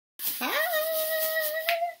Hi!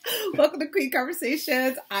 Welcome to Queen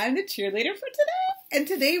Conversations. I'm the cheerleader for today. And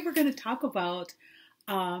today we're going to talk about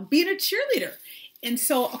being a cheerleader. And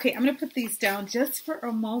so, okay, I'm going to put these down just for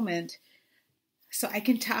a moment so I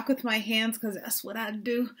can talk with my hands because that's what I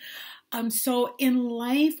do. So in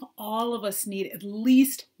life, all of us need at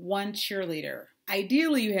least one cheerleader.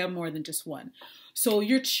 Ideally, you have more than just one. So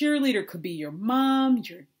your cheerleader could be your mom,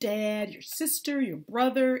 your dad, your sister, your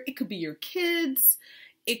brother. It could be your kids.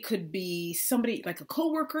 It could be somebody like a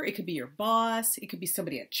coworker. It could be your boss. It could be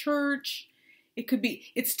somebody at church.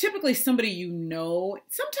 It's typically somebody you know.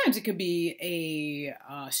 Sometimes it could be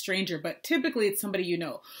a stranger, but typically it's somebody you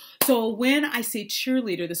know. So when I say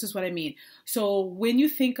cheerleader, this is what I mean. So when you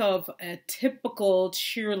think of a typical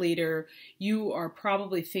cheerleader, you are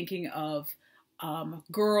probably thinking of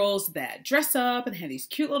girls that dress up and have these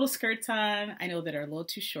cute little skirts on. I know that are a little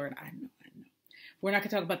too short. I know. We're not going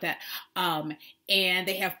to talk about that. And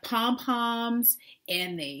they have pom-poms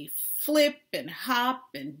and they flip and hop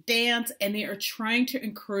and dance, and they are trying to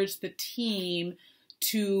encourage the team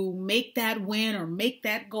to make that win or make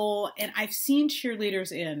that goal. And I've seen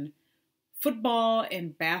cheerleaders in football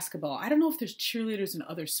and basketball. I don't know if there's cheerleaders in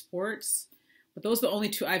other sports, but those are the only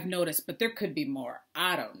two I've noticed, but there could be more.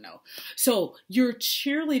 I don't know. So your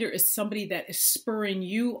cheerleader is somebody that is spurring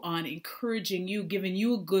you on, encouraging you, giving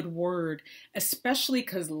you a good word, especially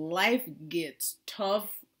because life gets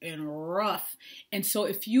tough and rough. And so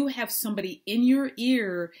if you have somebody in your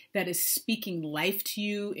ear that is speaking life to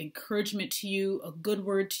you, encouragement to you, a good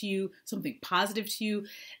word to you, something positive to you,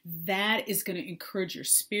 that is going to encourage your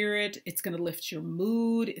spirit. It's going to lift your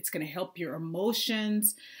mood. It's going to help your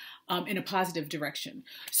emotions in a positive direction.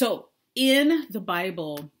 So in the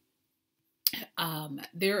Bible,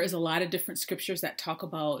 there is a lot of different scriptures that talk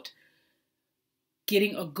about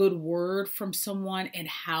getting a good word from someone and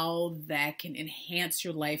how that can enhance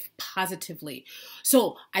your life positively.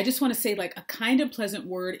 So I just want to say, like, a kind and pleasant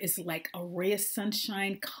word is like a ray of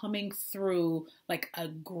sunshine coming through like a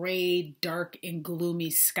gray, dark, and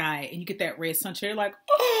gloomy sky. And you get that ray of sunshine, you're like,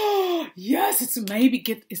 oh, yes, it's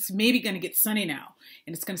maybe going to get sunny now.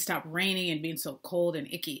 And it's going to stop raining and being so cold and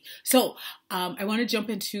icky. So I want to jump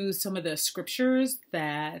into some of the scriptures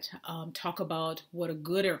that talk about what a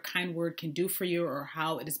good or kind word can do for you or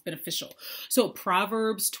how it is beneficial. So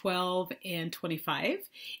Proverbs 12 and 25,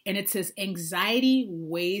 and it says, anxiety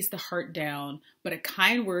weighs the heart down, but a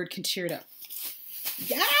kind word can cheer it up.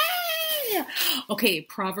 Yeah! Okay,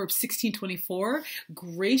 Proverbs 16:24,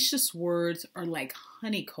 gracious words are like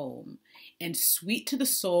honeycomb and sweet to the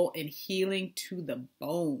soul and healing to the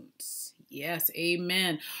bones. Yes,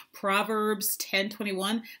 amen. Proverbs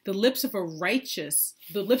 10:21, the lips of the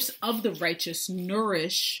righteous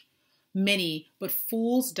nourish many, but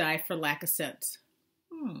fools die for lack of sense.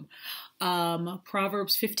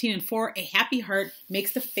 Proverbs 15:4, a happy heart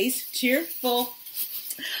makes the face cheerful,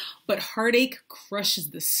 but heartache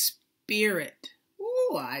crushes the spirit.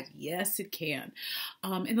 Ooh, yes, it can.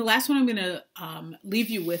 And the last one I'm going to leave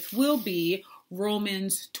you with will be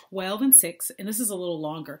Romans 12:6, and this is a little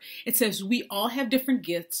longer. It says, we all have different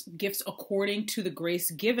gifts according to the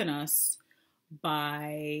grace given us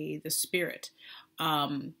by the Spirit.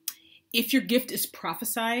 If your gift is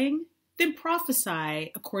prophesying, then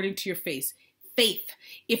prophesy according to your faith.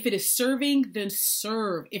 If it is serving, then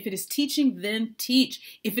serve. If it is teaching, then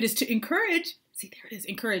teach. If it is to encourage,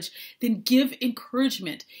 encourage, then give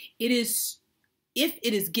encouragement. If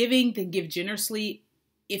it is giving, then give generously.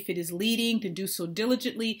 If it is leading, then do so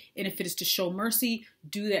diligently. And if it is to show mercy,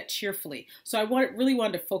 do that cheerfully. So I really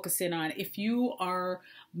wanted to focus in on if you are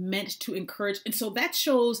meant to encourage. And so that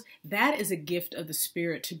shows that is a gift of the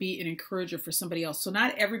Spirit, to be an encourager for somebody else. So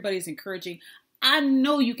not everybody's encouraging. I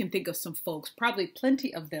know you can think of some folks, probably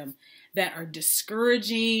plenty of them, that are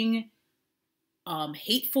discouraging,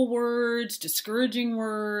 hateful words, discouraging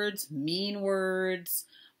words, mean words.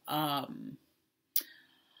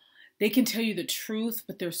 They can tell you the truth,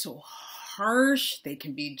 but they're so harsh. They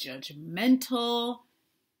can be judgmental.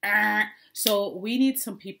 So we need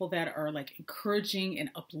some people that are like encouraging and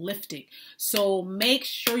uplifting. So make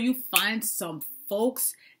sure you find some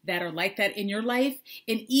folks that are like that in your life.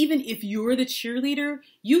 And even if you're the cheerleader,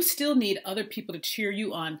 you still need other people to cheer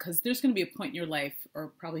you on, because there's going to be a point in your life, or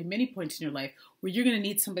probably many points in your life, where you're going to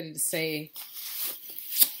need somebody to say,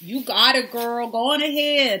 you got it, girl. Go on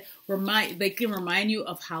ahead. They can remind you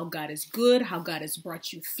of how God is good, how God has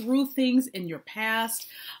brought you through things in your past,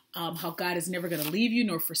 how God is never going to leave you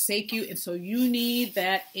nor forsake you. And so you need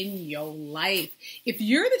that in your life. If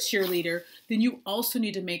you're the cheerleader, then you also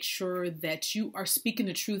need to make sure that you are speaking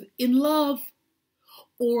the truth in love,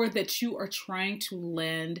 or that you are trying to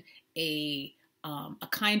lend a a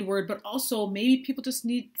kind word, but also maybe people just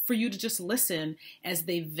need for you to just listen as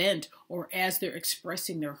they vent or as they're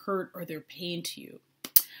expressing their hurt or their pain to you.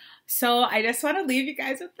 So I just want to leave you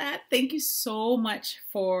guys with that. Thank you so much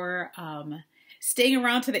for staying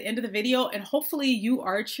around to the end of the video, and hopefully you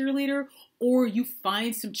are a cheerleader, or you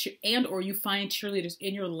find or you find cheerleaders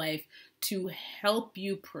in your life to help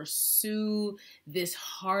you pursue this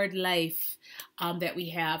hard life that we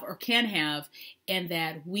have or can have, and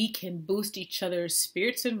that we can boost each other's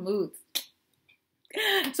spirits and moods.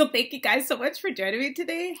 So thank you guys so much for joining me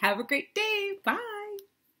today. Have a great day. Bye.